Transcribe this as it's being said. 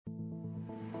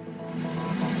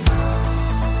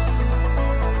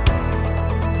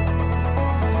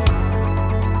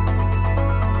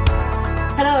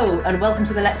Hello, and welcome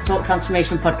to the Let's Talk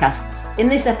Transformation podcasts. In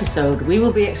this episode, we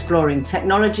will be exploring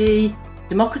technology,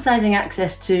 democratizing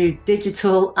access to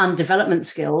digital and development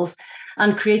skills,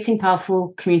 and creating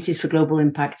powerful communities for global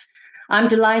impact. I'm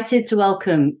delighted to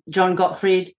welcome Johnathon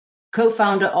Gottfried,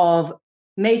 co-founder of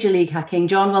Major League Hacking.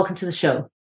 John, welcome to the show.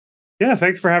 Yeah,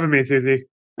 thanks for having me, Susie.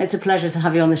 It's a pleasure to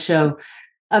have you on the show.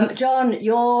 John,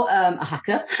 you're a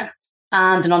hacker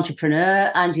and an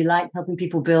entrepreneur, and you like helping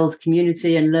people build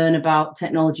community and learn about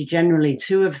technology generally.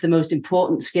 Two of the most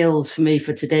important skills for me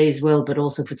for today's world, but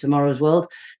also for tomorrow's world,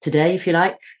 today, if you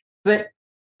like. But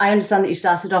I understand that you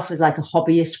started off as like a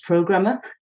hobbyist programmer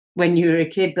when you were a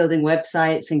kid, building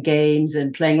websites and games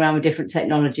and playing around with different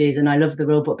technologies. And I love the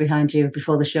robot behind you.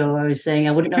 Before the show, I was saying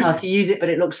I wouldn't know how to use it, but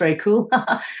it looks very cool.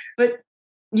 But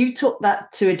you took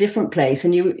that to a different place,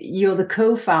 and you're the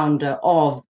co-founder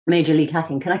of Major League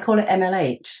Hacking. Can I call it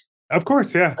MLH? Of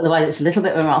course, yeah. Otherwise, it's a little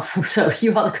bit of a mouthful. So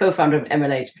you are the co-founder of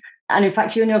MLH. And in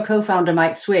fact, you and your co-founder,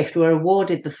 Mike Swift, were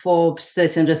awarded the Forbes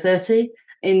 30 Under 30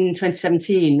 in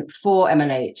 2017 for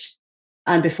MLH.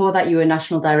 And before that, you were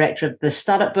national director of the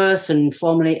Startup Burst and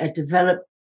formerly a developer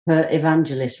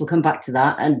evangelist. We'll come back to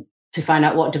that and to find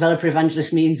out what developer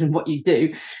evangelist means and what you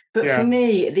do. But for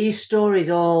me, these stories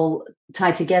all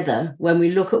tie together when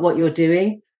we look at what you're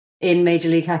doing in Major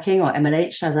League Hacking, or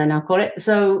MLH, as I now call it.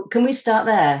 So can we start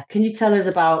there? Can you tell us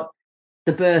about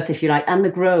the birth, if you like, and the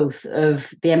growth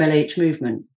of the MLH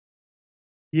movement?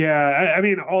 Yeah, I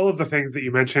mean, all of the things that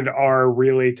you mentioned are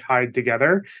really tied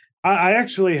together. I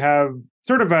actually have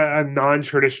sort of a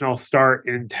non-traditional start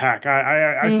in tech.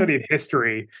 I studied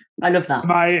history. I love that.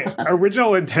 My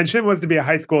original intention was to be a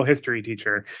high school history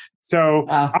teacher. So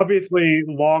obviously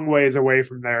long ways away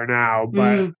from there now,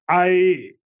 but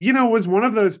I was one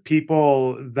of those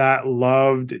people that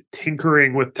loved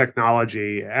tinkering with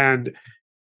technology. And,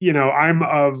 I'm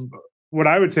of what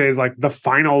I would say is like the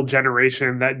final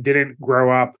generation that didn't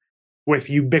grow up with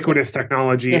ubiquitous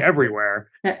technology everywhere,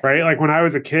 right? Like when I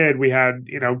was a kid, we had,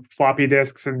 floppy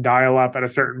disks and dial-up at a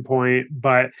certain point,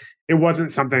 but it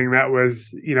wasn't something that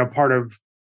was, part of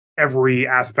every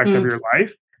aspect of your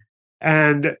life.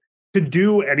 And to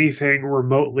do anything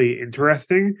remotely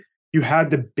interesting, you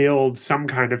had to build some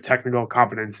kind of technical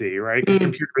competency, right? Because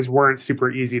computers weren't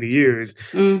super easy to use.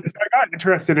 So I got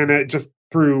interested in it just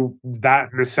through that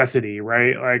necessity,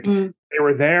 right? Like they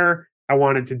were there. I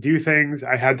wanted to do things.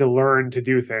 I had to learn to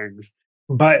do things.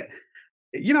 But,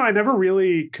 I never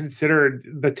really considered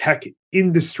the tech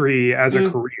industry as a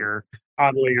career,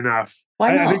 oddly enough.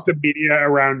 Why not? I think the media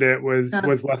around it was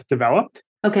less developed.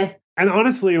 Okay. And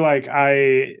honestly, like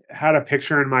I had a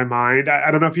picture in my mind. I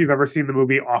don't know if you've ever seen the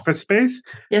movie Office Space,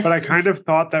 but I kind of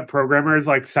thought that programmers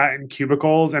like sat in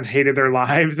cubicles and hated their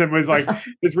lives and was like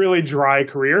this really dry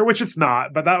career, which it's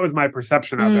not, but that was my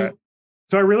perception of it.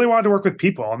 So I really wanted to work with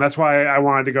people, and that's why I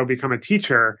wanted to go become a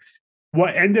teacher.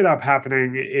 What ended up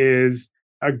happening is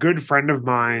a good friend of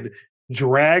mine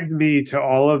dragged me to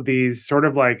all of these sort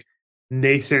of like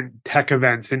nascent tech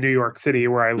events in New York City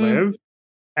where I live.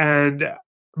 And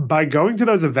by going to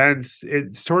those events,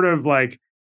 it sort of like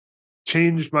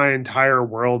changed my entire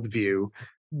worldview,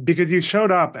 because you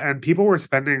showed up and people were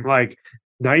spending like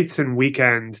nights and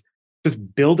weekends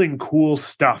just building cool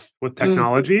stuff with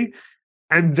technology.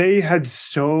 And they had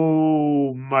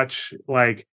so much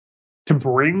like to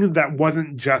bring that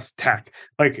wasn't just tech.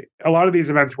 Like a lot of these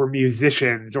events were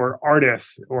musicians or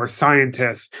artists or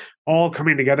scientists all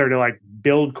coming together to like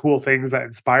build cool things that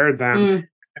inspired them.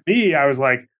 To me, I was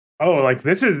like, oh, like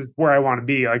this is where I want to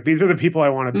be. Like these are the people I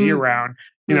want to be around.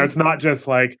 It's not just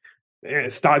like a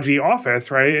stodgy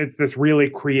office, right? It's this really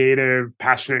creative,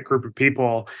 passionate group of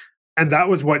people. And that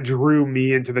was what drew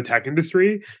me into the tech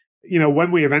industry.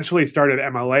 When we eventually started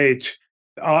MLH,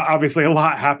 obviously a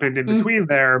lot happened in between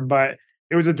there, but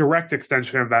it was a direct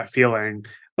extension of that feeling.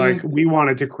 Like we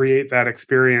wanted to create that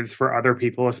experience for other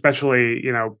people, especially,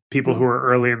 people who are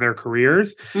early in their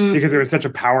careers, because it was such a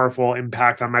powerful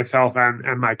impact on myself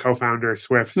and my co-founder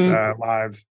Swift's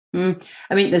lives. I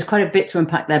mean, there's quite a bit to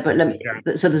unpack there,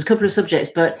 but so there's a couple of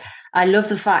subjects, but I love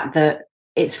the fact that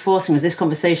it's forcing us, this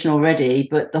conversation already,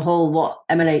 but the whole what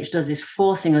MLH does is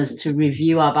forcing us to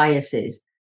review our biases,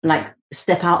 like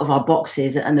step out of our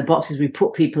boxes and the boxes we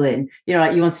put people in.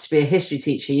 Like you wanted to be a history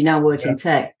teacher, you now work in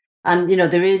tech. And,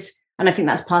 there is, and I think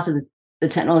that's part of the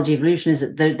technology evolution, is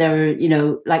that there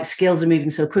are, like skills are moving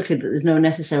so quickly that there's not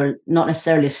necessarily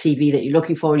a CV that you're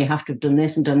looking for, and you have to have done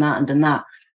this and done that and done that.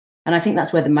 And I think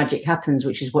that's where the magic happens,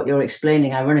 which is what you're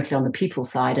explaining, ironically, on the people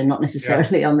side and not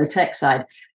necessarily on the tech side.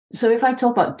 So if I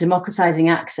talk about democratizing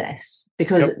access,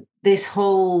 because this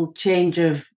whole change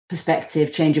of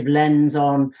perspective, change of lens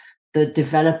on the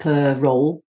developer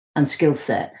role and skill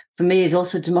set, for me, is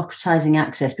also democratizing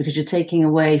access, because you're taking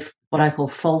away what I call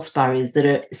false barriers that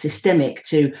are systemic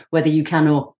to whether you can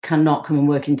or cannot come and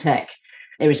work in tech,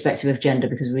 irrespective of gender,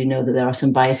 because we know that there are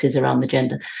some biases around the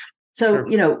gender. So,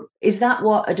 is that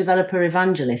what a developer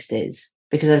evangelist is?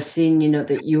 Because I've seen,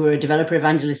 that you were a developer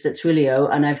evangelist at Twilio,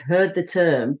 and I've heard the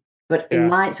term, but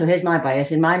so here's my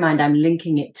bias. In my mind, I'm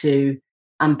linking it to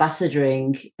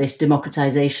ambassadoring this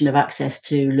democratization of access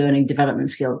to learning development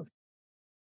skills.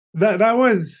 That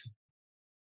was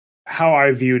how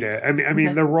I viewed it. I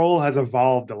mean, the role has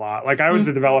evolved a lot. Like, I was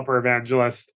a developer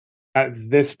evangelist at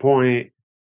this point,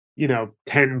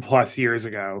 10 plus years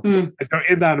ago. And so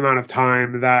in that amount of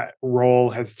time, that role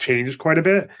has changed quite a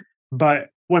bit. But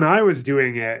when I was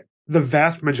doing it, the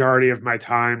vast majority of my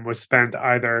time was spent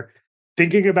either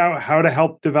thinking about how to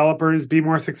help developers be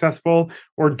more successful,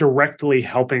 or directly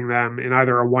helping them in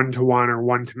either a one-to-one or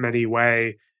one-to-many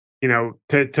way,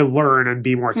 to learn and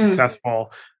be more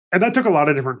successful. And that took a lot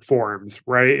of different forms,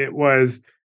 right? It was,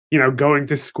 going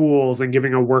to schools and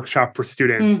giving a workshop for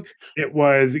students. It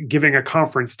was giving a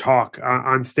conference talk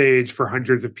on stage for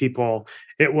hundreds of people.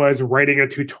 It was writing a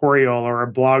tutorial or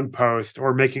a blog post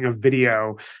or making a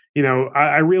video.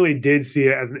 I really did see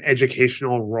it as an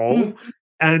educational role.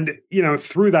 And,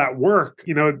 through that work,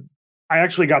 I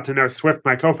actually got to know Swift,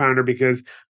 my co-founder, because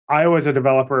I was a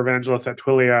developer evangelist at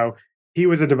Twilio. He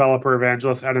was a developer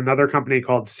evangelist at another company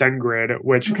called SendGrid,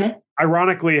 which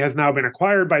ironically has now been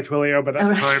acquired by Twilio, but at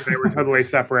the time they were totally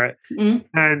separate.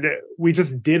 And we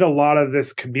just did a lot of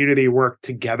this community work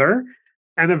together.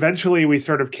 And eventually we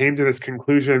sort of came to this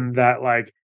conclusion that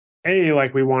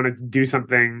we wanted to do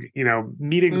something,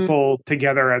 meaningful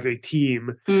together as a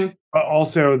team, but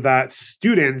also that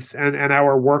students and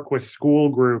our work with school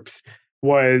groups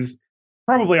was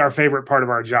probably our favorite part of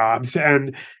our jobs.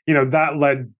 And, that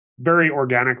led very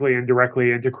organically and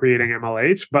directly into creating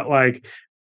MLH. But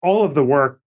all of the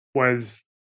work was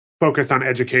focused on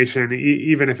education,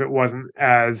 even if it wasn't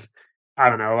as,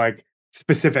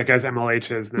 specific as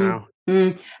MLH is now.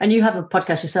 And you have a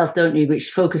podcast yourself, don't you, which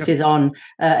focuses on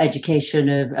education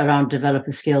around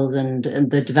developer skills and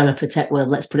the developer tech world,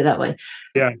 let's put it that way.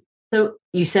 Yeah. So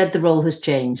you said the role has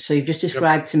changed. So you've just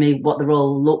described to me what the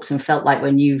role looks and felt like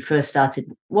when you first started.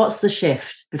 What's the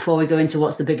shift before we go into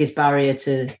what's the biggest barrier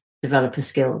to developer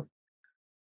skill?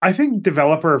 I think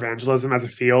developer evangelism as a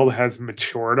field has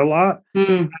matured a lot.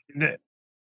 And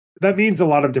that means a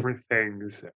lot of different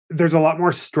things. There's a lot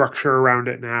more structure around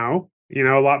it now,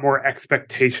 a lot more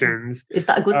expectations. Is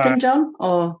that a good thing, John?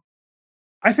 Or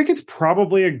I think it's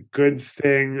probably a good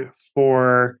thing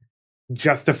for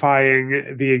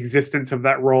justifying the existence of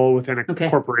that role within a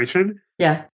corporation.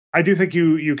 Yeah. I do think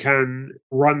you can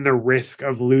run the risk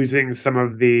of losing some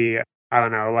of the,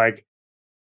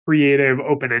 creative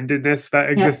open-endedness that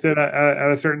existed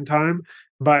at a certain time.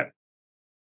 But,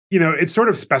 it's sort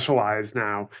of specialized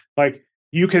now.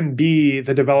 You can be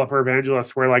the developer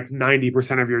evangelist where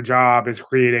 90% of your job is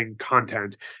creating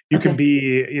content. You can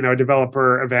be, a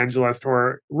developer evangelist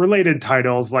or related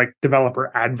titles like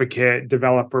developer advocate,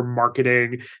 developer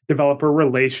marketing, developer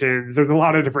relations. There's a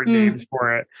lot of different names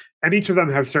for it. And each of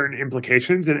them have certain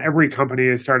implications, and every company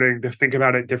is starting to think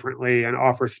about it differently and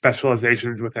offer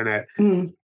specializations within it.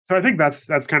 So I think that's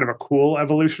kind of a cool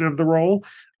evolution of the role.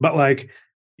 But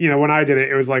when I did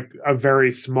it, it was a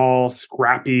very small,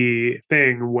 scrappy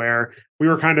thing where we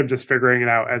were kind of just figuring it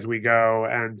out as we go.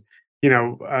 And,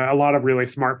 a lot of really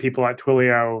smart people at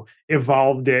Twilio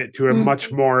evolved it to a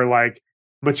much more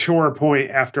mature point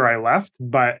after I left.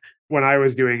 But when I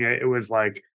was doing it, it was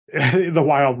the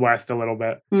Wild West a little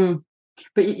bit.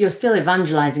 But you're still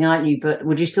evangelizing, aren't you? But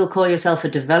would you still call yourself a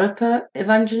developer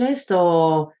evangelist?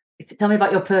 Or tell me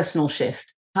about your personal shift.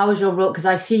 How is your role? Because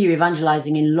I see you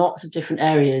evangelizing in lots of different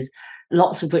areas,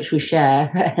 lots of which we share,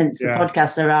 hence the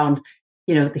podcast around,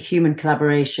 the human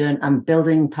collaboration and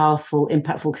building powerful,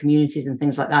 impactful communities and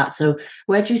things like that. So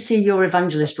where do you see your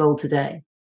evangelist role today?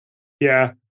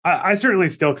 Yeah, I certainly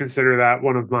still consider that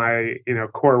one of my,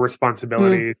 core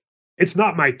responsibilities. It's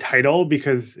not my title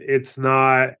because it's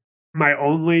not my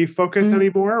only focus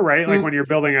anymore, right? When you're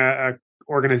building a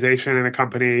organization and a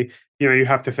company, you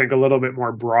have to think a little bit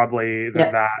more broadly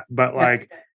than that. But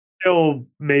still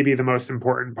maybe the most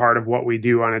important part of what we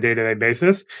do on a day-to-day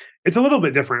basis. It's a little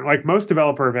bit different. Most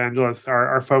developer evangelists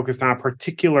are focused on a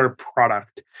particular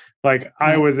product.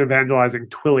 I was evangelizing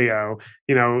Twilio,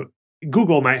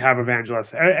 Google might have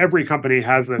evangelists. Every company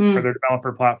has this for their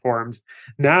developer platforms.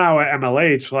 Now at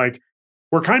MLH,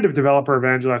 we're kind of developer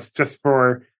evangelists just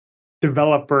for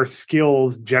developer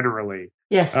skills generally.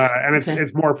 Yes. And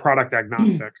it's more product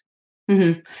agnostic.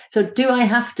 So do I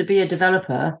have to be a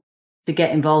developer to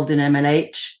get involved in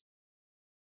MLH?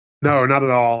 No, not at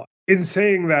all. In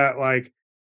saying that, like,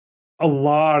 a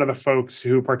lot of the folks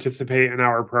who participate in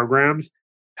our programs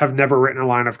have never written a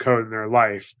line of code in their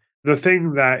life. The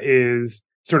thing that is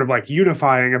sort of like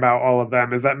unifying about all of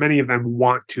them is that many of them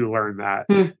want to learn that.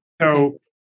 Mm. Okay. So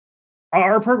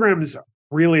our programs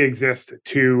really exist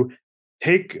to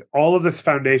take all of this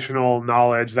foundational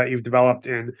knowledge that you've developed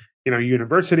in,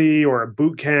 university or a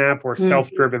boot camp or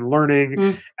self-driven learning,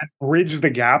 and bridge the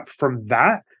gap from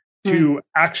that to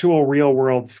actual real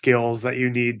world skills that you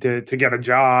need to get a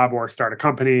job or start a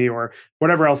company or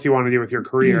whatever else you want to do with your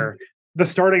career. The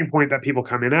starting point that people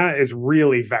come in at is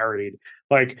really varied.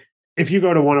 Like, if you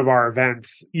go to one of our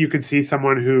events, you could see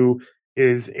someone who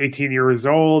is 18 years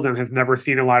old and has never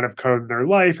seen a line of code in their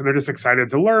life, and they're just excited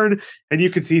to learn. And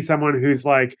you could see someone who's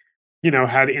like,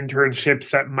 had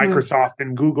internships at Microsoft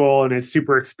and Google and is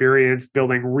super experienced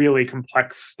building really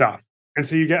complex stuff. And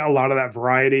so you get a lot of that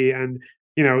variety. And,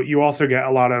 you also get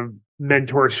a lot of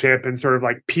mentorship and sort of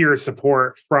like peer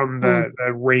support from the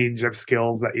range of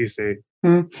skills that you see.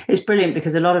 It's brilliant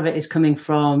because a lot of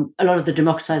the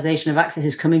democratization of access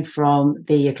is coming from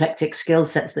the eclectic skill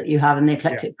sets that you have and the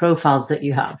eclectic profiles that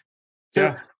you have.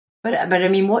 So, but I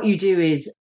mean, what you do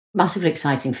is massively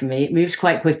exciting for me. It moves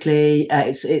quite quickly.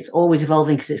 It's always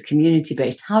evolving because it's community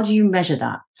based. How do you measure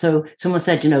that? So someone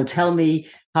said, tell me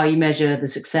how you measure the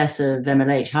success of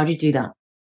MLH. How do you do that?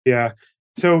 Yeah.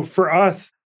 So for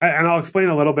us, and I'll explain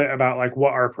a little bit about like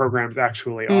what our programs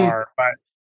actually are, but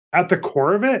at the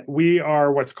core of it, we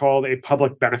are what's called a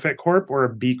public benefit corp or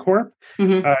a B Corp.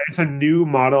 It's a new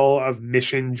model of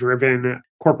mission-driven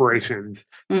corporations.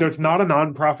 So it's not a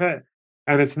nonprofit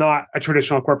and it's not a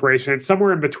traditional corporation. It's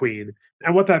somewhere in between.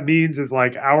 And what that means is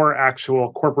like our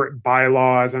actual corporate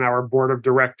bylaws and our board of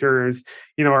directors,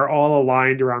 are all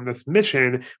aligned around this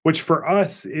mission, which for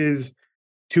us is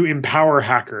to empower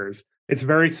hackers. It's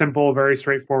very simple, very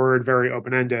straightforward, very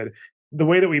open-ended. The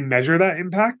way that we measure that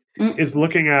impact is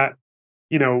looking at,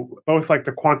 both like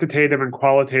the quantitative and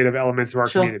qualitative elements of our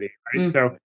community, right?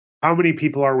 So how many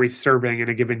people are we serving in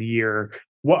a given year?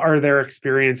 What are their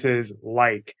experiences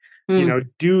like?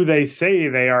 Do they say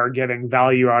they are getting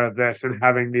value out of this and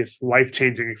having this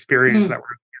life-changing experience that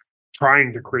we're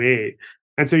trying to create?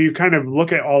 And so you kind of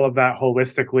look at all of that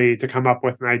holistically to come up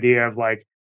with an idea of like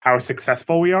how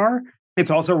successful we are. It's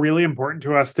also really important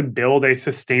to us to build a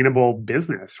sustainable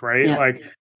business, right? Yeah. Like,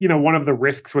 one of the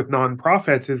risks with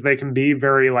nonprofits is they can be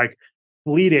very like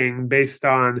fleeting based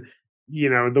on,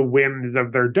 the whims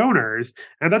of their donors.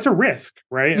 And that's a risk,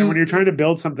 right? And when you're trying to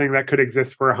build something that could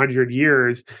exist for 100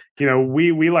 years,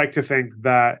 we like to think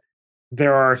that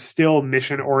there are still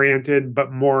mission-oriented,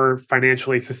 but more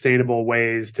financially sustainable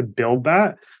ways to build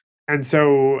that. And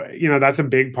so, that's a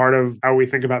big part of how we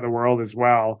think about the world as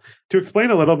well. To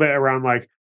explain a little bit around like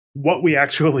what we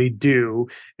actually do,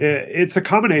 it's a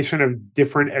combination of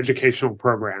different educational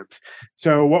programs.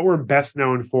 So what we're best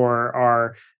known for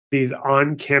are these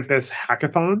on-campus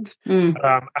hackathons.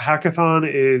 A hackathon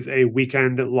is a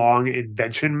weekend-long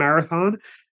invention marathon.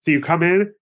 So you come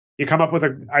in, you come up with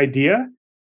an idea.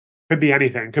 Could be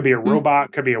anything. Could be a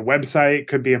robot, could be a website,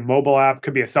 could be a mobile app,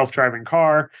 could be a self-driving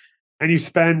car. And you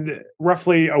spend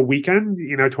roughly a weekend,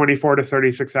 24 to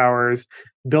 36 hours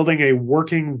building a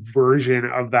working version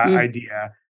of that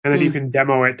idea. And then you can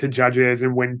demo it to judges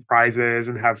and win prizes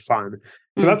and have fun.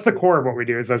 So that's the core of what we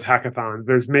do is those hackathons.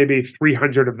 There's maybe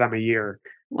 300 of them a year.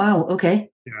 Wow.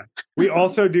 Okay. Yeah. We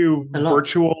also do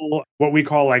virtual, what we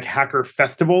call like hacker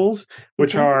festivals,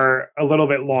 which are a little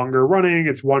bit longer running.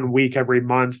 It's 1 week every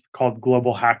month called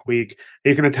Global Hack Week.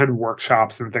 You can attend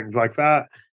workshops and things like that.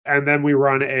 And then we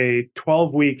run a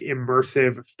 12-week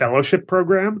immersive fellowship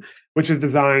program, which is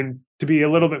designed to be a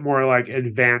little bit more like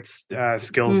advanced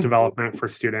skills development for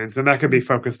students. And that could be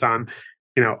focused on,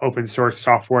 open source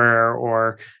software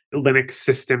or Linux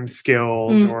system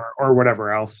skills or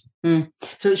whatever else.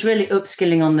 So it's really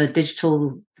upskilling on the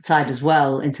digital side as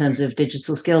well in terms of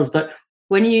digital skills. But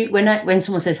when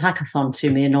someone says hackathon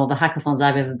to me, and all the hackathons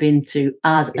I've ever been to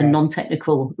as a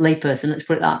non-technical layperson, let's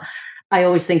put it that, I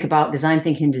always think about design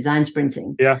thinking, design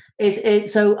sprinting. Yeah.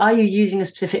 So are you using a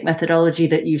specific methodology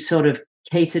that you've sort of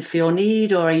catered for your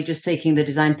need, or are you just taking the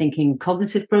design thinking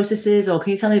cognitive processes? Or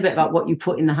can you tell me a bit about what you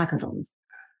put in the hackathons?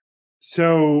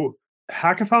 So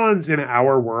hackathons in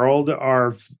our world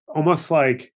are almost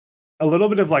like a little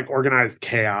bit of like organized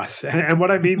chaos. And what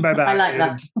I mean by that I like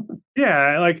that.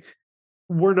 Yeah, like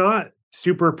we're not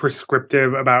super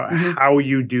prescriptive about how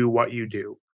you do what you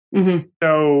do.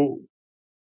 So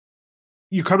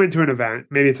you come into an event,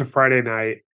 maybe it's a Friday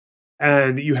night,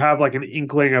 and you have like an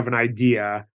inkling of an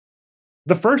idea.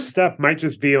 The first step might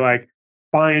just be like,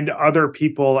 find other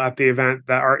people at the event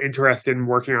that are interested in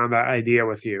working on that idea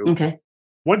with you. Okay.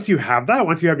 Once you have that,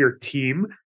 once you have your team,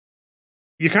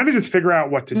 you kind of just figure out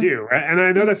what to do. And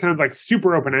I know that sounds like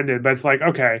super open-ended, but it's like,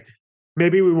 okay,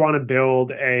 maybe we want to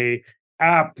build a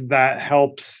app that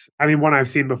helps. I mean, one I've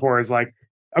seen before is like,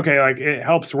 okay, like it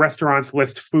helps restaurants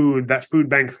list food that food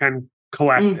banks can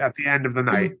collect at the end of the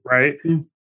night, right?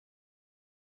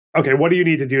 Okay, what do you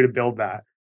need to do to build that?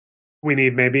 We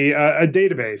need maybe a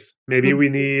database. Maybe we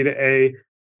need a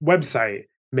website.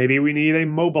 Maybe we need a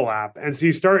mobile app. And so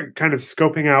you start kind of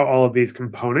scoping out all of these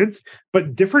components,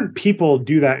 but different people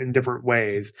do that in different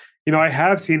ways. You know, I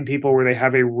have seen people where they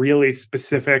have a really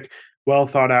specific, well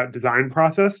thought out design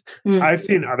process. I've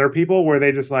seen other people where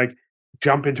they just like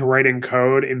jump into writing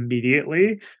code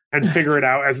immediately and figure it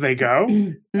out as they go.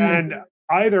 And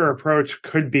either approach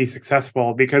could be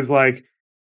successful because like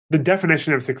the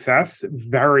definition of success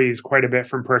varies quite a bit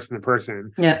from person to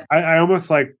person. Yeah. I almost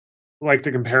like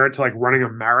to compare it to like running a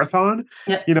marathon.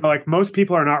 Yeah. You know, like most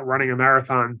people are not running a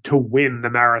marathon to win the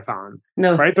marathon.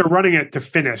 No. Right? They're running it to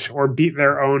finish or beat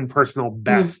their own personal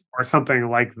best or something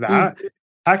like that.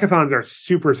 Hackathons are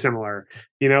super similar.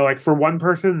 You know, like for one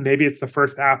person, maybe it's the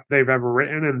first app they've ever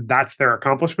written and that's their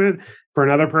accomplishment. For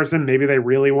another person, maybe they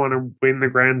really want to win the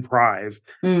grand prize.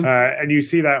 And you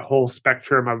see that whole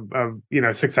spectrum of you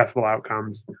know, successful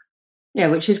outcomes. Yeah,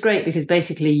 which is great because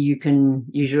basically you can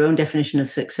use your own definition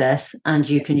of success and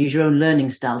you can use your own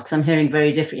learning styles. Because I'm hearing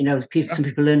very different, you know, some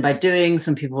people learn by doing,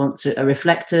 some people want to are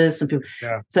reflectors, some people.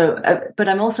 Yeah. So, but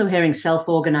I'm also hearing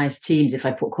self-organized teams, if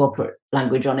I put corporate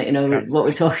language on it, you know, what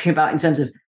we're talking about in terms of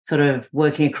sort of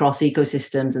working across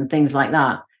ecosystems and things like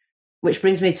that. Which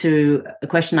brings me to a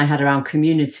question I had around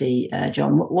community,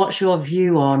 Jon. What's your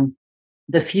view on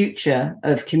the future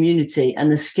of community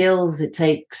and the skills it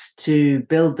takes to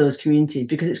build those communities?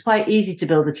 Because it's quite easy to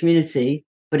build a community,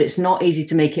 but it's not easy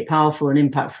to make it powerful and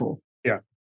impactful. Yeah.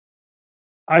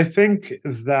 I think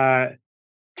that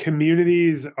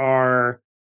communities are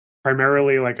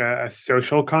primarily like a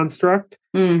social construct,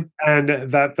 and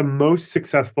that the most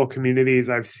successful communities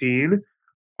I've seen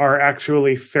are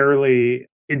actually fairly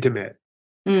intimate.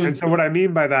 And so what I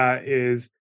mean by that is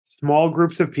small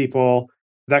groups of people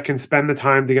that can spend the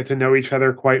time to get to know each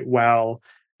other quite well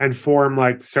and form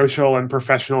like social and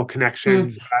professional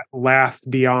connections that last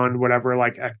beyond whatever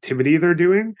like activity they're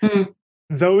doing.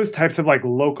 Those types of like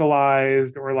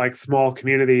localized or like small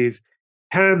communities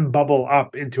can bubble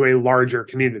up into a larger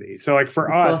community. So like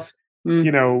for us,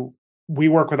 you know, we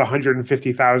work with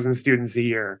 150,000 students a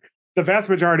year. The vast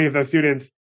majority of those students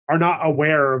are not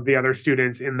aware of the other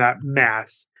students in that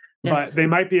mass. Yes. But they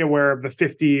might be aware of the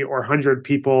 50 or 100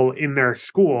 people in their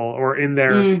school or in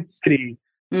their city,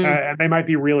 and they might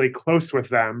be really close with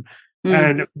them.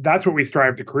 And that's what we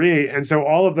strive to create. And so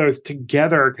all of those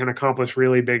together can accomplish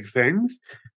really big things.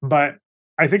 But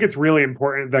I think it's really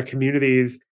important that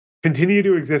communities continue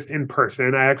to exist in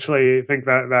person. I actually think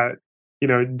that you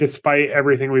know, despite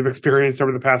everything we've experienced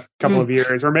over the past couple of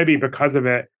years, or maybe because of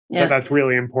it, that's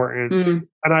really important.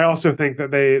 And I also think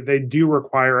that they do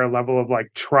require a level of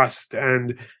like trust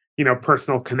and, you know,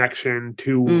 personal connection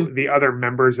to the other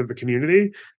members of the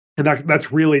community. And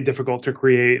that's really difficult to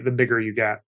create the bigger you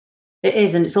get. It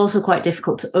is. And it's also quite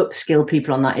difficult to upskill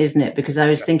people on that, isn't it? Because I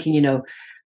was thinking, you know,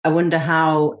 I wonder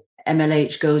how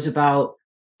MLH goes about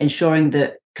ensuring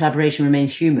that collaboration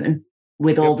remains human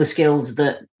with all the skills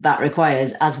that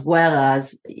requires, as well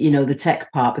as, you know, the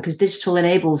tech part, because digital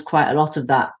enables quite a lot of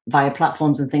that via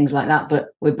platforms and things like that. But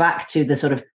we're back to the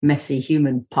sort of messy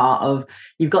human part of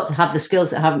you've got to have the skills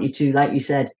that, haven't you, to, like you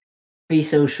said, be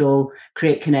social,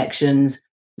 create connections,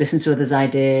 listen to others'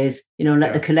 ideas, you know,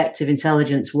 let the collective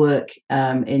intelligence work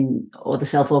or the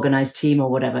self-organized team or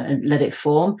whatever, and let it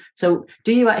form. So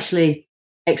do you actually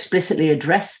explicitly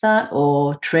address that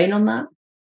or train on that?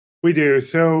 We do.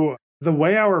 So the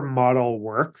way our model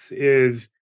works is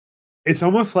it's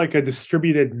almost like a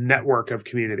distributed network of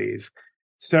communities.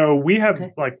 So we have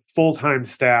like full-time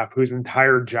staff whose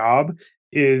entire job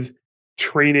is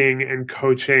training and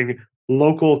coaching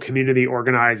local community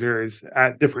organizers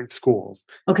at different schools.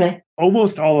 Okay.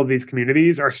 Almost all of these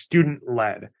communities are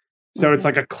student-led. So it's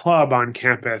like a club on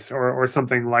campus or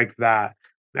something like that.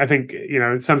 I think, you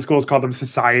know, some schools call them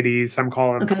societies, some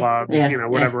call them clubs, you know,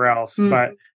 whatever else.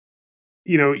 But,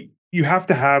 you know, you have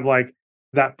to have like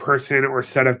that person or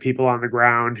set of people on the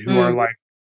ground who are like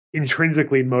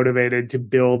intrinsically motivated to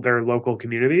build their local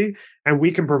community. And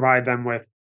we can provide them with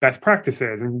best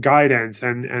practices and guidance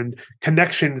and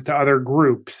connections to other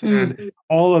groups and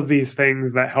all of these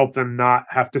things that help them not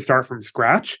have to start from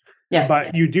scratch.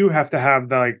 But you do have to have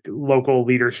the like local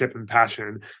leadership and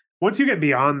passion. once you get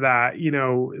beyond that,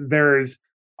 there's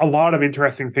a lot of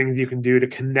interesting things you can do to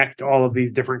connect all of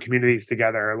these different communities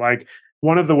together. Like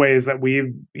one of the ways that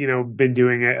we've, been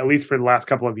doing it, at least for the last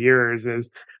couple of years, is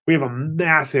we have a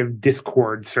massive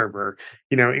Discord server,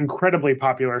 incredibly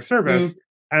popular service.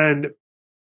 And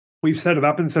we've set it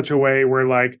up in such a way where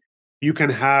like you can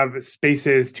have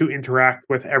spaces to interact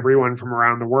with everyone from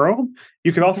around the world.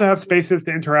 You can also have spaces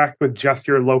to interact with just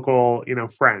your local,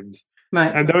 friends.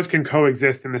 Right. And those can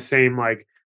coexist in the same like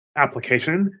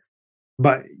application.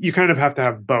 But you kind of have to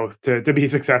have both to be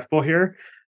successful here.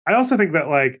 I also think that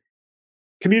like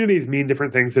communities mean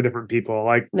different things to different people.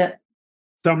 Like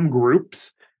some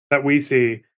groups that we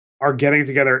see are getting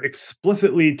together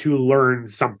explicitly to learn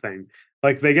something.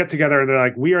 Like they get together and they're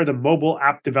like, we are the mobile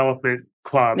app development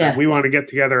club. And we want to get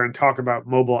together and talk about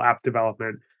mobile app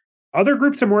development. Other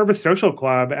groups are more of a social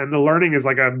club, and the learning is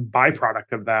like a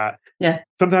byproduct of that. Yeah.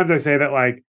 Sometimes I say that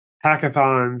like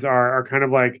hackathons are kind of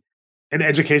like an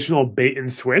educational bait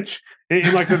and switch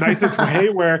in like the nicest way,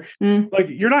 where like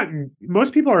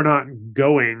most people are not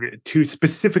going to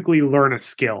specifically learn a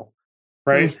skill,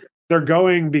 right? They're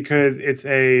going because it's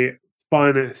a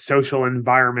fun social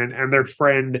environment and their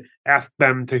friend asked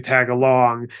them to tag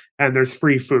along and there's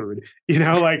free food,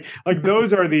 like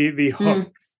those are the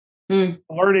hooks.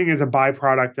 Learning is a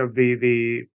byproduct of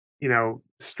the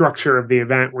structure of the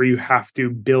event where you have to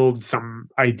build some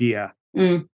idea.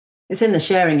 It's in the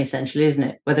sharing, essentially, isn't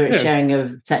it? Whether it's sharing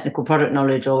of technical product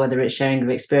knowledge or whether it's sharing of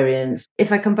experience.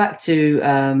 If I come back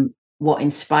to what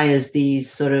inspires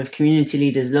these sort of community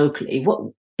leaders locally,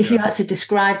 if you had to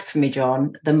describe for me,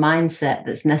 Jon, the mindset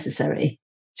that's necessary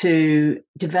to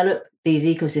develop these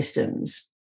ecosystems,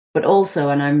 but also,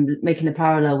 and I'm making the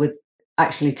parallel with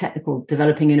actually technical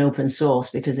developing in open source,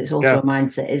 because it's also a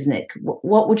mindset, isn't it?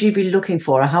 What would you be looking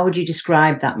for, or how would you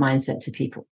describe that mindset to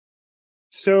people?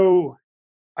 So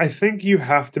I think you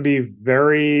have to be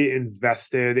very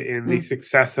invested in the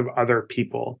success of other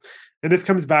people. And this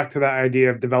comes back to that idea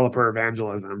of developer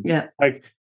evangelism. Yeah. Like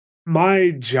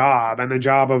my job and the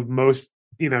job of most,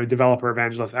 developer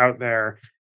evangelists out there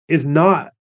is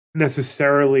not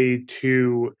necessarily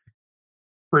to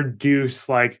produce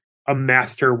like a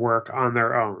masterwork on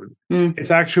their own.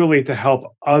 It's actually to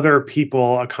help other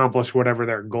people accomplish whatever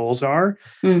their goals are.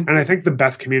 And I think the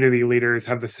best community leaders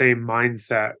have the same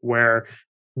mindset where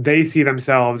they see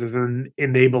themselves as an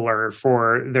enabler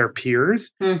for their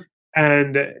peers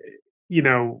and,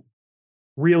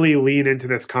 really lean into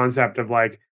this concept of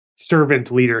like servant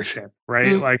leadership,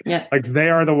 right? Like they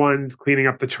are the ones cleaning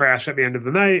up the trash at the end of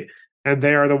the night. And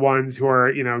they are the ones who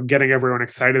are, getting everyone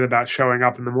excited about showing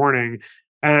up in the morning.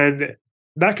 And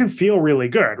that can feel really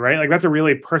good, right? Like that's a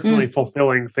really personally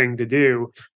fulfilling thing to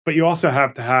do. But you also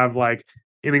have to have like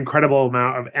an incredible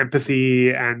amount of empathy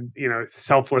and,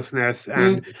 selflessness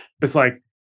and this like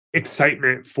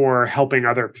excitement for helping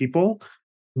other people.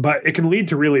 But it can lead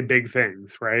to really big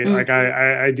things, right? Like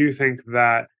I do think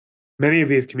that many of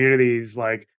these communities,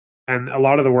 like, and a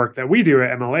lot of the work that we do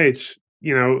at MLH,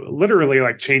 literally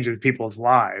like changes people's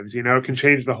lives, it can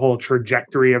change the whole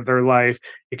trajectory of their life.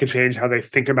 It can change how they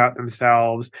think about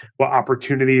themselves, what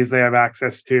opportunities they have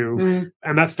access to.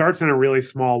 And that starts in a really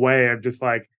small way of just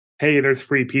like, hey, there's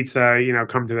free pizza,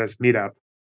 come to this meetup.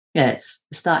 Yeah, it's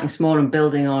starting small and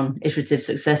building on iterative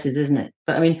successes, isn't it?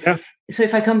 But I mean, so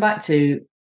if I come back to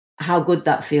how good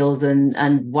that feels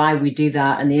and why we do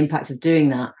that and the impact of doing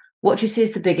that, what do you see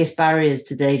as the biggest barriers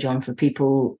today, Jon, for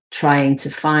people trying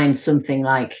to find something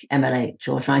like MLH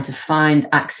or trying to find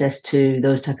access to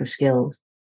those type of skills?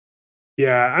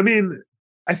 Yeah, I mean,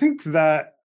 I think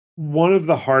that one of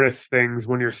the hardest things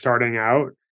when you're starting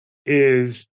out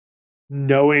is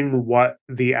knowing what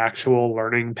the actual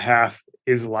learning path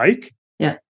is like.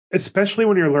 Yeah. Especially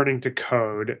when you're learning to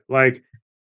code. Like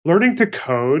learning to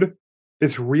code,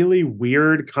 this really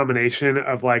weird combination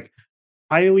of like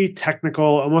highly technical,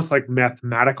 almost like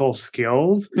mathematical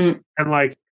skills and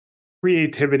like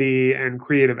creativity and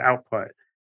creative output.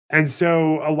 And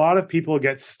so a lot of people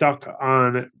get stuck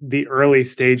on the early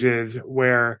stages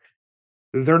where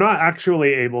they're not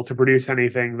actually able to produce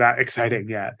anything that exciting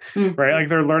yet, right? Like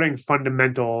they're learning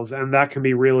fundamentals and that can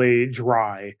be really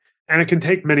dry. And it can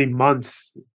take many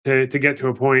months to get to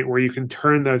a point where you can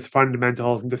turn those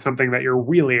fundamentals into something that you're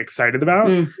really excited about.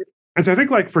 And so I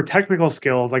think like for technical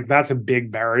skills, like that's a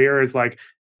big barrier, is like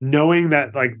knowing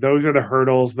that like those are the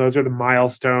hurdles, those are the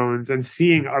milestones, and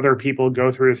seeing other people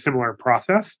go through a similar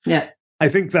process. Yeah. I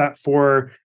think that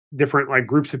for different like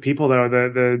groups of people though,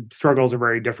 the struggles are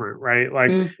very different, right?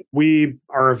 Like we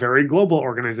are a very global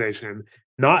organization.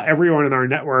 Not everyone in our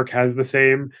network has the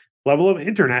same level of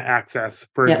internet access,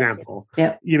 for Yep. example.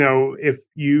 Yep. If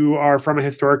you are from a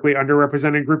historically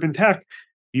underrepresented group in tech,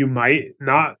 you might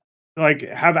not like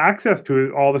have access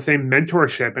to all the same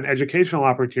mentorship and educational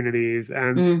opportunities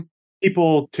and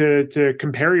people to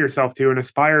compare yourself to and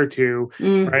aspire to,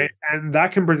 right? And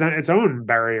that can present its own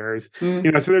barriers. So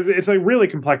it's a really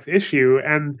complex issue.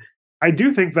 And I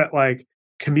do think that like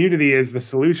community is the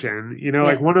solution.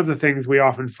 Like one of the things we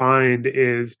often find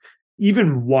is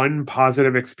even one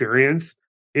positive experience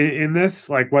in this,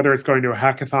 like whether it's going to a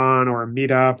hackathon or a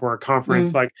meetup or a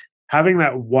conference, like having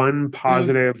that one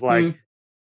positive like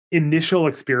initial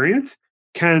experience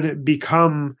can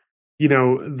become,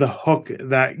 the hook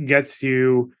that gets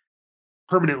you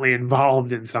permanently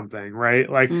involved in something, right?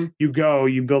 Like you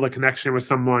build a connection with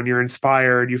someone, you're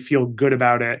inspired, you feel good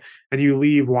about it, and you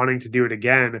leave wanting to do it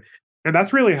again. And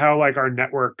that's really how like our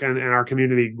network and our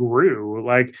community grew.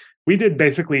 Like we did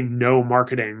basically no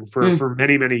marketing for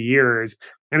many, many years.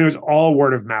 And it was all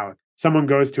word of mouth. Someone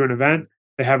goes to an event,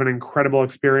 they have an incredible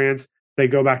experience, they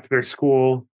go back to their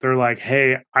school, they're like,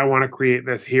 hey, I want to create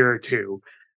this here too.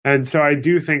 And so I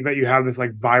do think that you have this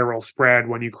like viral spread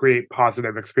when you create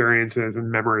positive experiences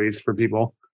and memories for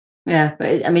people. Yeah,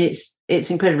 but I mean, it's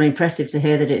incredibly impressive to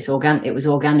hear that it's organic. It was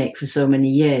organic for so many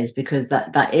years, because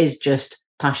that is just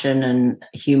passion and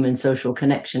human social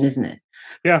connection, isn't it?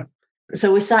 Yeah.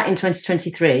 So we're sat in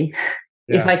 2023.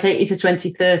 Yeah. If I take you to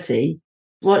 2030,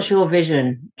 what's your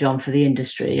vision, Jon, for the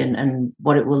industry and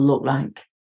what it will look like?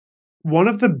 One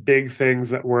of the big things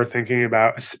that we're thinking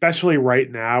about, especially right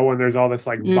now when there's all this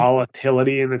like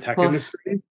volatility in the tech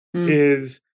industry,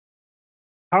 is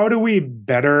how do we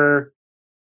better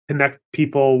connect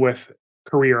people with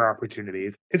career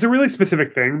opportunities? It's a really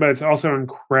specific thing, but it's also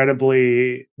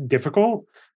incredibly difficult.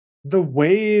 The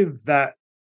way that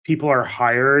people are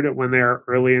hired when they're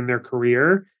early in their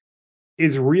career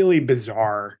is really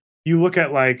bizarre. You look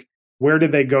at like, where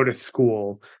did they go to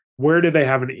school? Where did they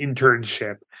have an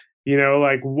internship?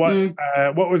 Like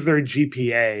what was their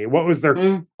GPA? What was their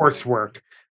coursework?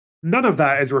 None of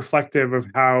that is reflective of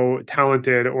how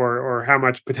talented or how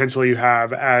much potential you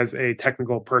have as a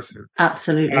technical person.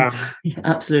 Absolutely.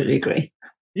 Absolutely agree.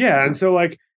 Yeah. And so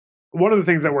like one of the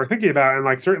things that we're thinking about, and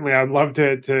like certainly I'd love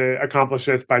to accomplish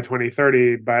this by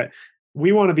 2030, but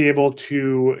we want to be able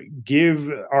to give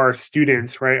our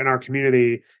students, right, in our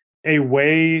community a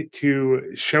way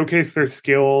to showcase their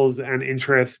skills and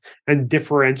interests and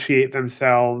differentiate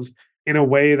themselves in a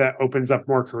way that opens up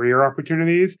more career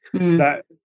opportunities that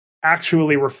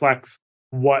actually reflects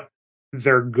what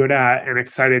they're good at and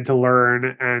excited to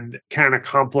learn and can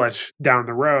accomplish down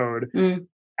the road.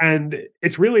 And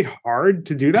it's really hard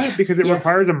to do that because it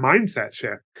requires a mindset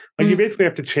shift. Like you basically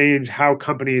have to change how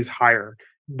companies hire.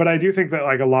 But I do think that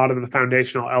like a lot of the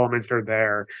foundational elements are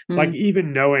there. Like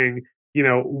even knowing,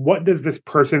 what does this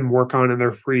person work on in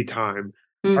their free time?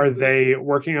 Are they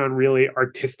working on really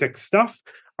artistic stuff?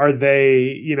 Are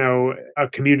they, a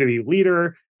community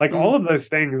leader? Like all of those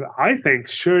things, I think,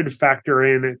 should factor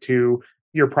into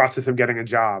your process of getting a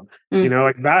job.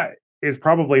 Like that is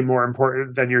probably more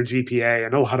important than your GPA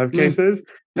in a lot of cases.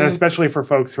 And especially for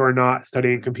folks who are not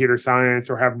studying computer science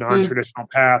or have non-traditional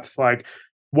paths, like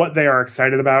what they are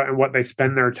excited about and what they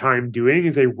spend their time doing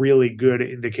is a really good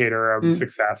indicator of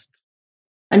success.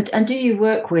 And do you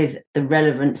work with the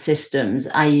relevant systems,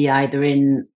 i.e. either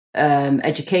in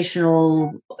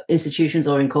educational institutions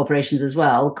or in corporations as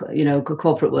well,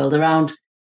 corporate world, around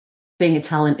being a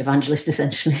talent evangelist,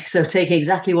 essentially? So taking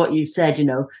exactly what you've said,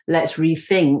 let's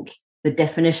rethink the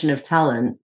definition of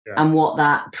talent and what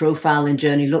that profile and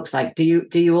journey looks like. Do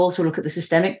you also look at the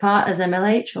systemic part as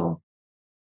MLH, or?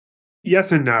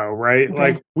 Yes and no, right? Okay.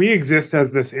 Like we exist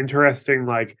as this interesting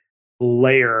like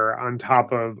layer on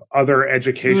top of other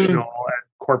educational and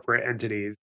corporate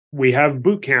entities. We have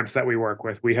boot camps that we work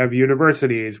with. We have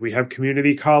universities. We have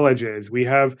community colleges. We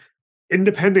have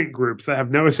independent groups that have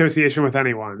no association with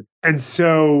anyone. And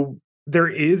so there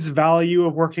is value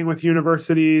of working with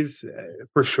universities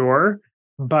for sure,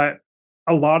 but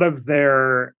a lot of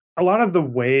the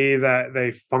way that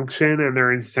they function and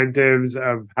their incentives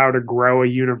of how to grow a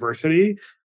university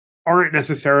aren't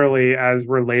necessarily as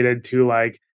related to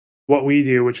like what we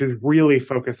do, which is really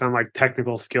focused on like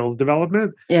technical skills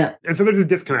development. Yeah. And so there's a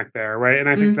disconnect there, right? And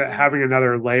I think that having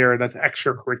another layer that's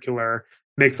extracurricular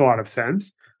makes a lot of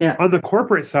sense. Yeah. On the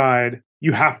corporate side,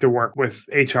 you have to work with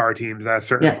HR teams at a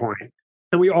certain point.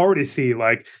 And we already see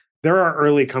like there are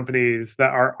early companies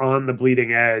that are on the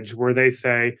bleeding edge where they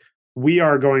say, we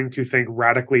are going to think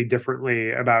radically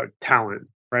differently about talent,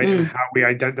 right? And how we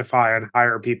identify and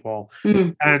hire people.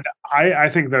 And I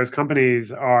think those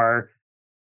companies are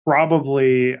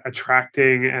probably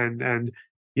attracting and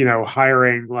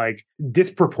hiring like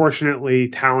disproportionately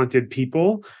talented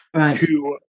people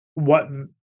to what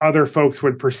other folks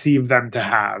would perceive them to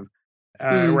have.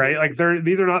 Right? Like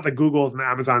these are not the Googles and the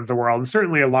Amazons of the world. And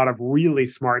certainly a lot of really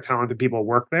smart, talented people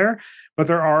work there. But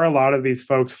there are a lot of these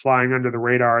folks flying under the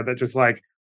radar that just like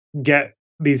get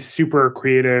these super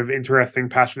creative, interesting,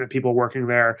 passionate people working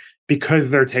there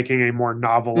because they're taking a more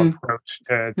novel approach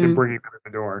to bringing them in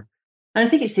the door. And I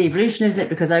think it's the evolution, isn't it?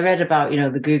 Because I read about,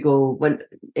 the Google,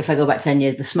 if I go back 10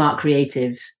 years, the smart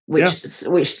creatives,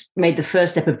 which made the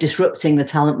first step of disrupting the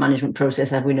talent management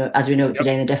process as we know it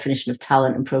today, in the definition of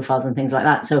talent and profiles and things like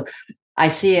that. So I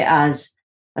see it as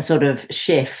a sort of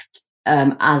shift,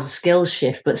 as skills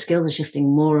shift, but skills are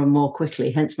shifting more and more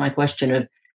quickly. Hence my question of,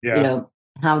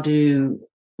 how do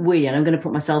we, and I'm going to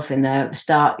put myself in there,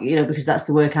 start, because that's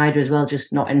the work I do as well,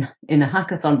 just not in a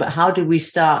hackathon, but how do we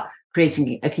start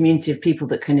creating a community of people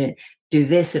that can do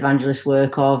this evangelist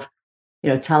work of,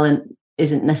 talent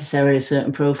isn't necessarily a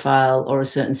certain profile or a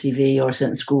certain CV or a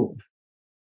certain school?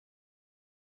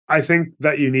 I think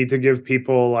that you need to give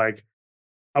people like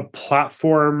a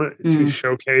platform to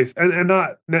showcase, and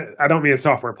not, I don't mean a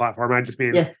software platform, I just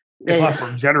mean a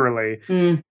platform generally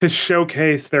to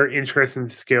showcase their interests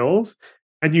and skills.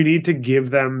 And you need to give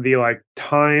them the like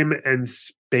time and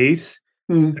space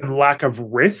and lack of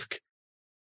risk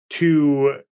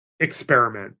to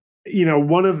experiment.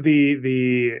 One of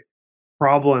the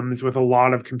problems with a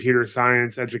lot of computer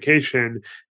science education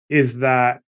is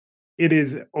that it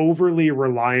is overly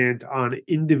reliant on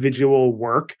individual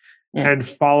work and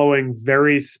following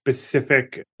very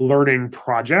specific learning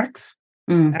projects.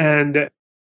 And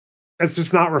it's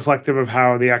just not reflective of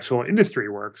how the actual industry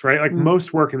works, right? Like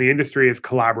most work in the industry is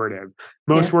collaborative.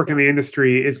 Most work in the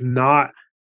industry is not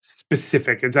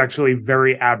specific. It's actually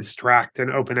very abstract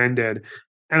and open-ended.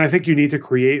 And I think you need to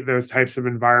create those types of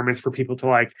environments for people to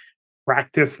like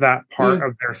practice that part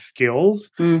of their skills.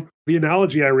 The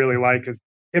analogy I really like is,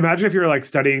 imagine if you're like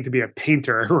studying to be a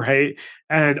painter, right?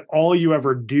 And all you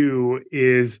ever do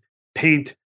is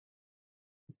paint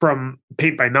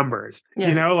by numbers,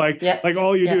 like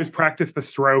all you do is practice the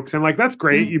strokes, and like that's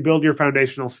great. You build your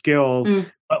foundational skills,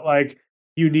 but like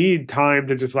you need time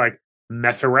to just like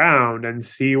mess around and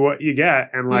see what you get,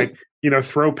 and like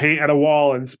throw paint at a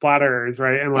wall and splatters,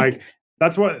 right? And like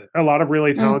that's what a lot of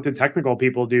really talented technical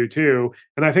people do too.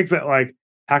 And I think that like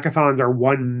hackathons are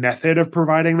one method of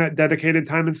providing that dedicated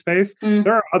time and space.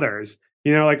 There are others.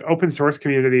 Like open source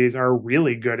communities are a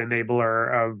really good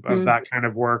enabler of that kind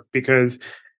of work, because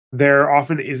there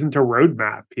often isn't a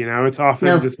roadmap. It's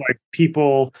often just like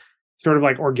people sort of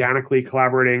like organically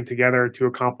collaborating together to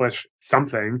accomplish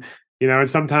something, and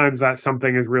sometimes that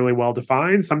something is really well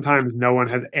defined. Sometimes no one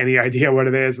has any idea what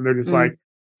it is, and they're just like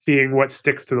seeing what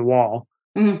sticks to the wall.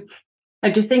 I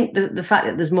do think the fact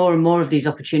that there's more and more of these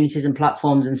opportunities and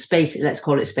platforms and space, let's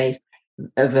call it space,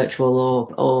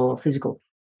 virtual or physical,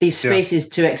 these spaces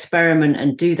to experiment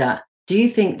and do that. Do you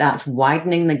think that's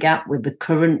widening the gap with the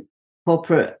current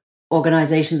corporate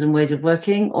organizations and ways of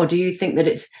working, or do you think that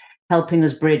it's helping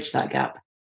us bridge that gap?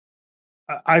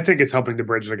 I think it's helping to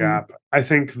bridge the gap. I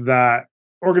think that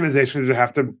organizations would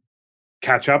have to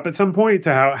catch up at some point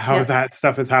to how that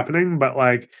stuff is happening. But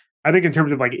like, I think in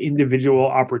terms of like individual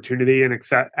opportunity and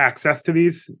access to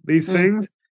these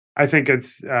things, I think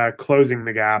it's closing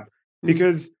the gap,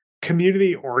 because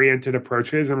community-oriented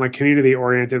approaches and like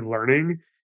community-oriented learning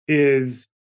is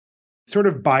sort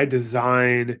of by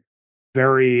design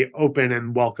very open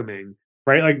and welcoming,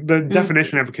 right? Like the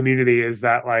definition of a community is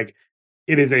that like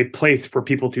it is a place for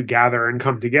people to gather and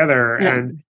come together.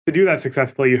 And to do that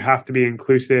successfully, you have to be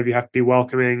inclusive, you have to be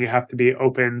welcoming, you have to be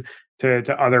open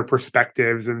to other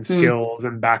perspectives and skills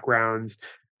and backgrounds.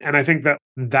 And I think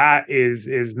that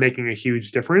is making a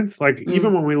huge difference. Like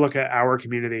even when we look at our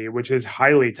community, which is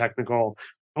highly technical,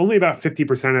 only about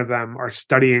 50% of them are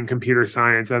studying computer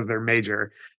science as their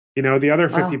major. The other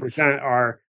 50%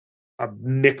 are a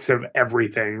mix of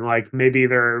everything. Like maybe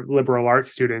they're liberal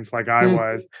arts students like I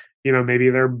was, maybe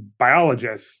they're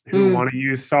biologists who want to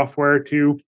use software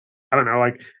to, I don't know,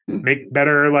 like make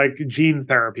better like gene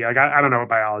therapy. Like I don't know what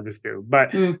biologists do,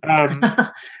 but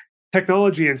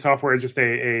technology and software is just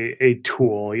a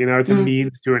tool, it's a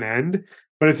means to an end,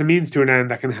 but it's a means to an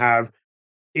end that can have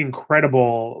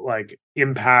incredible like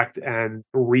impact and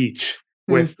reach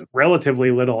with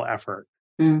relatively little effort.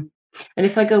 And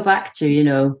if I go back to,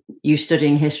 you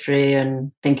studying history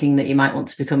and thinking that you might want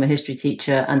to become a history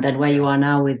teacher, and then where you are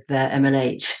now with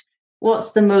MLH,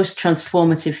 what's the most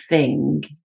transformative thing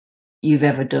you've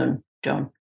ever done, Jon?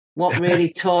 What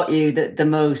really taught you the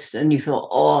most, and you thought,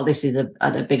 oh, this is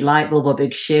a big light bulb or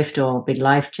big shift or big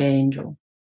life change? Or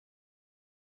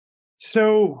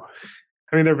So,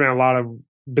 I mean, there have been a lot of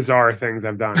bizarre things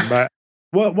I've done, but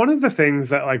one of the things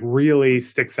that like really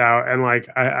sticks out and like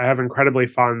I have incredibly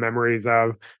fond memories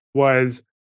of was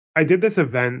I did this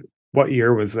event. What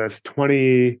year was this?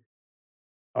 2011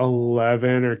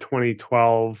 or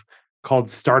 2012, called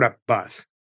Startup Bus.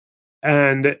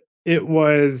 And it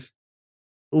was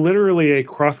literally a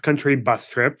cross-country bus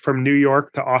trip from New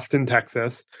York to Austin,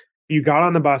 Texas. You got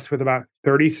on the bus with about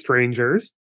 30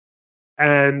 strangers,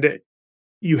 and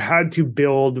you had to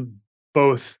build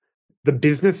both the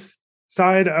business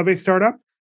side of a startup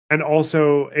and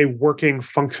also a working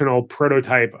functional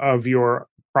prototype of your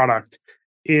product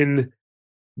in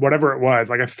whatever it was,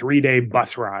 like a 3-day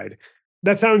bus ride.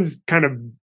 That sounds kind of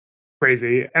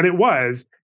crazy, and it was,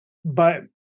 but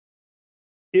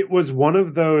it was one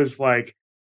of those like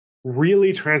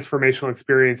really transformational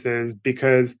experiences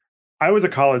because I was a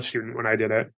college student when I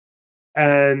did it.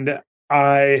 And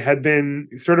I had been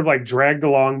sort of like dragged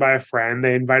along by a friend.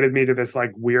 They invited me to this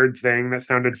like weird thing that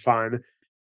sounded fun.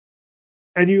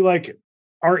 And you like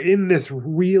are in this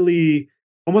really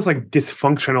almost like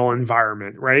dysfunctional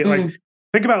environment, right? Like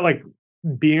think about like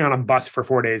being on a bus for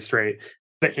 4 days straight.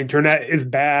 The internet is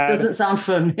bad. Doesn't sound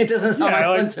fun. It doesn't sound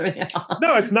fun to me.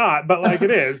 No, it's not, but like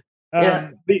it is.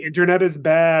 The internet is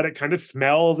bad. It kind of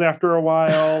smells after a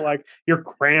while. Like you're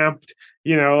cramped,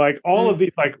 like all of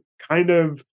these like kind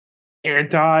of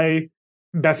anti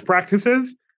best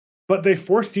practices, but they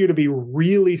forced you to be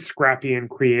really scrappy and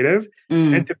creative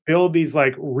and to build these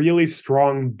like really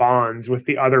strong bonds with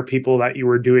the other people that you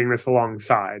were doing this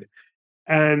alongside.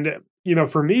 And,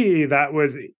 for me, that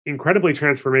was incredibly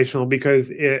transformational because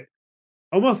it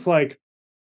almost like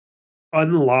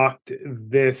unlocked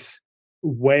this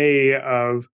way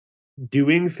of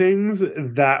doing things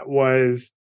that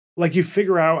was like you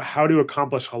figure out how to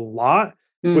accomplish a lot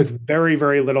with very,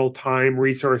 very little time,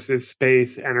 resources,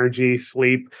 space, energy,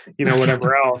 sleep,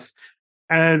 whatever else.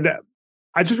 And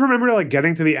I just remember like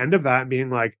getting to the end of that and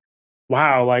being like,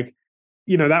 wow, like,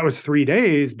 that was 3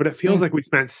 days, but it feels like we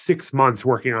spent 6 months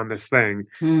working on this thing.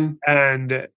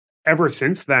 And ever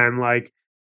since then, like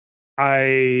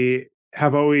I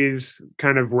have always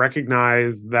kind of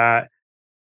recognized that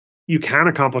you can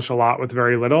accomplish a lot with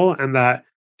very little, and that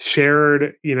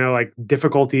shared, like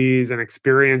difficulties and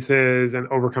experiences and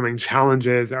overcoming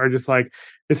challenges are just like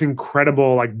this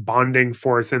incredible like bonding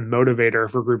force and motivator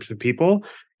for groups of people.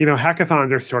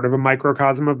 Hackathons are sort of a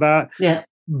microcosm of that. Yeah.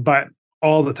 But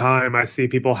all the time I see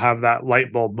people have that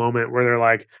light bulb moment where they're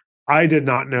like, I did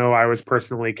not know I was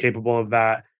personally capable of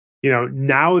that.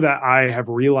 Now that I have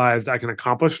realized I can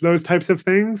accomplish those types of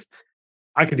things,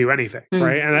 I can do anything,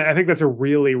 right? And I think that's a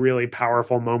really, really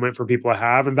powerful moment for people to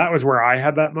have. And that was where I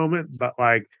had that moment. But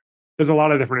like, there's a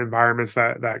lot of different environments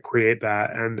that create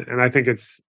that, and I think it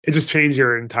just changed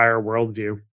your entire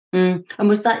worldview. And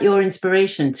was that your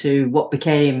inspiration to what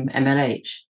became MLH?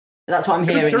 That's what I'm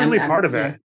hearing. It was certainly part of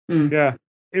it. Yeah,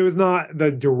 it was not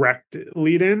the direct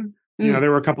lead-in.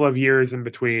 There were a couple of years in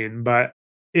between, but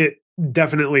it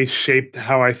definitely shaped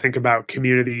how I think about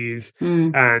communities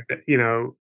and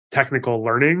technical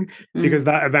learning, because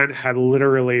that event had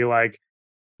literally like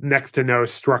next to no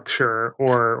structure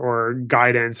or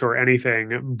guidance or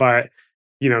anything, but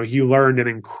you learned an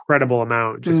incredible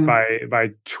amount just by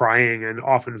trying and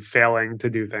often failing to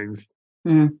do things.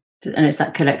 And it's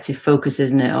that collective focus,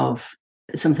 isn't it, of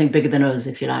something bigger than us,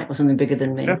 if you like, or something bigger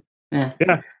than me.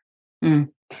 Yeah.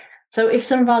 So if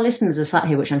some of our listeners are sat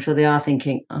here, which I'm sure they are,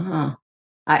 thinking,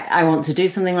 I want to do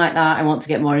something like that, I want to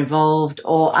get more involved,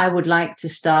 or I would like to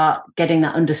start getting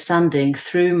that understanding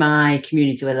through my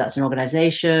community, whether that's an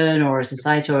organization or a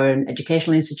society or an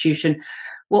educational institution,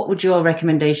 what would your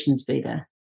recommendations be there?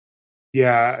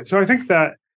 Yeah. So I think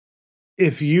that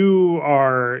if you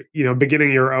are,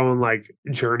 beginning your own like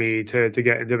journey to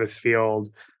get into this field,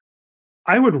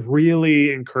 I would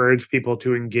really encourage people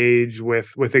to engage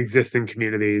with existing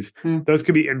communities. Those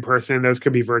could be in person, those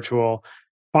could be virtual.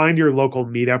 Find your local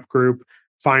meetup group,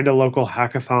 find a local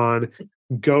hackathon,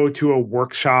 go to a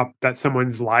workshop that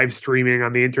someone's live streaming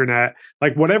on the internet,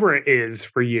 like whatever it is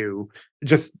for you.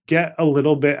 Just get a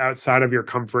little bit outside of your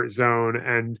comfort zone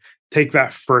and take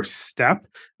that first step.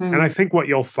 And I think what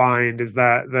you'll find is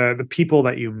that the people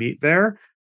that you meet there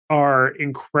are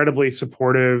incredibly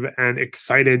supportive and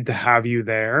excited to have you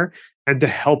there and to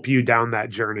help you down that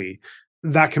journey.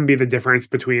 That can be the difference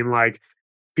between like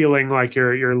feeling like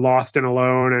you're lost and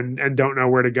alone and don't know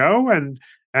where to go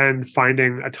and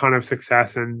finding a ton of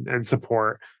success and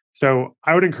support. So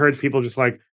I would encourage people just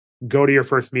like go to your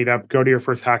first meetup, go to your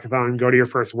first hackathon, go to your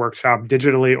first workshop,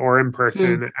 digitally or in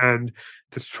person, and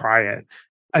just try it.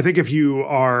 I think if you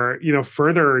are,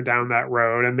 further down that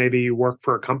road and maybe you work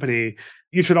for a company,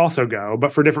 you should also go,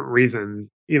 but for different reasons.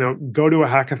 Go to a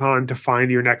hackathon to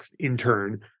find your next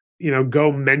intern.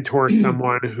 Go mentor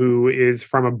someone who is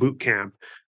from a boot camp.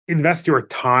 Invest your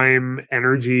time,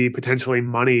 energy, potentially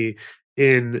money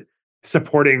in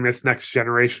supporting this next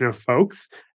generation of folks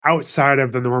outside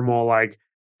of the normal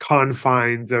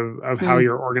confines of how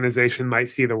your organization might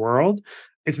see the world.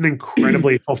 It's an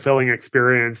incredibly fulfilling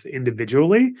experience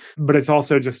individually, but it's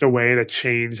also just a way to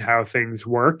change how things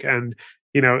work. And,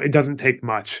 it doesn't take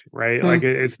much, right? Like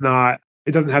it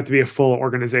doesn't have to be a full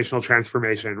organizational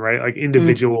transformation, right? Like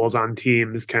individuals on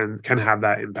teams can have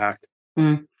that impact.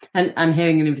 And I'm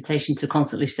hearing an invitation to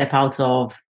constantly step out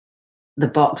of the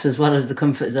box as well as the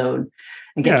comfort zone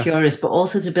and get curious, but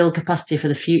also to build capacity for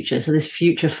the future. So this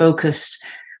future focused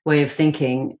way of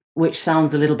thinking, which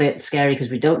sounds a little bit scary because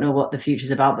we don't know what the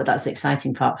future's about, but that's the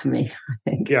exciting part for me, I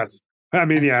think. Yes. I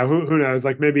mean, who knows?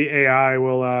 Like maybe AI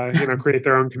will, create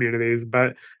their own communities,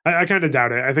 but I kind of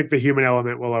doubt it. I think the human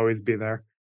element will always be there.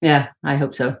 Yeah, I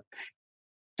hope so.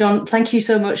 Jon, thank you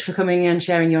so much for coming and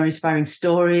sharing your inspiring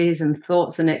stories and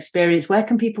thoughts and experience. Where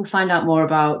can people find out more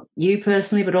about you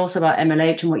personally, but also about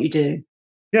MLH and what you do?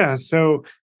 Yeah, so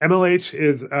MLH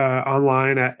is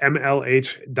online at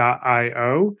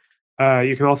mlh.io.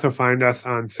 You can also find us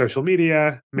on social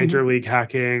media, Major League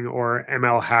Hacking or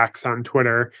ML Hacks on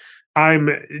Twitter. I'm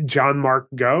John Mark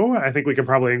Go. I think we could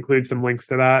probably include some links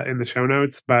to that in the show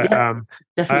notes. But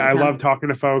I love talking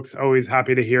to folks. Always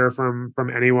happy to hear from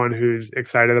anyone who's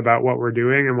excited about what we're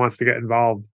doing and wants to get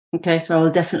involved. Okay, so I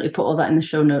will definitely put all that in the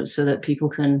show notes so that people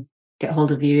can get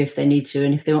hold of you if they need to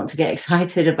and if they want to get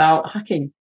excited about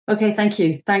hacking. Okay, thank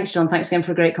you. Thanks, Jon. Thanks again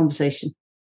for a great conversation.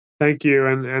 Thank you,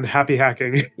 and happy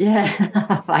hacking. Yeah,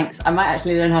 thanks. I might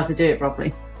actually learn how to do it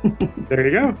properly. There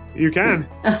you go. You can.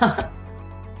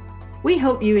 We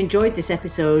hope you enjoyed this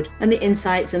episode and the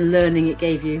insights and learning it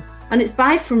gave you. And it's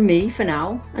bye from me for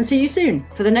now, and see you soon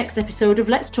for the next episode of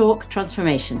Let's Talk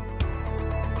Transformation.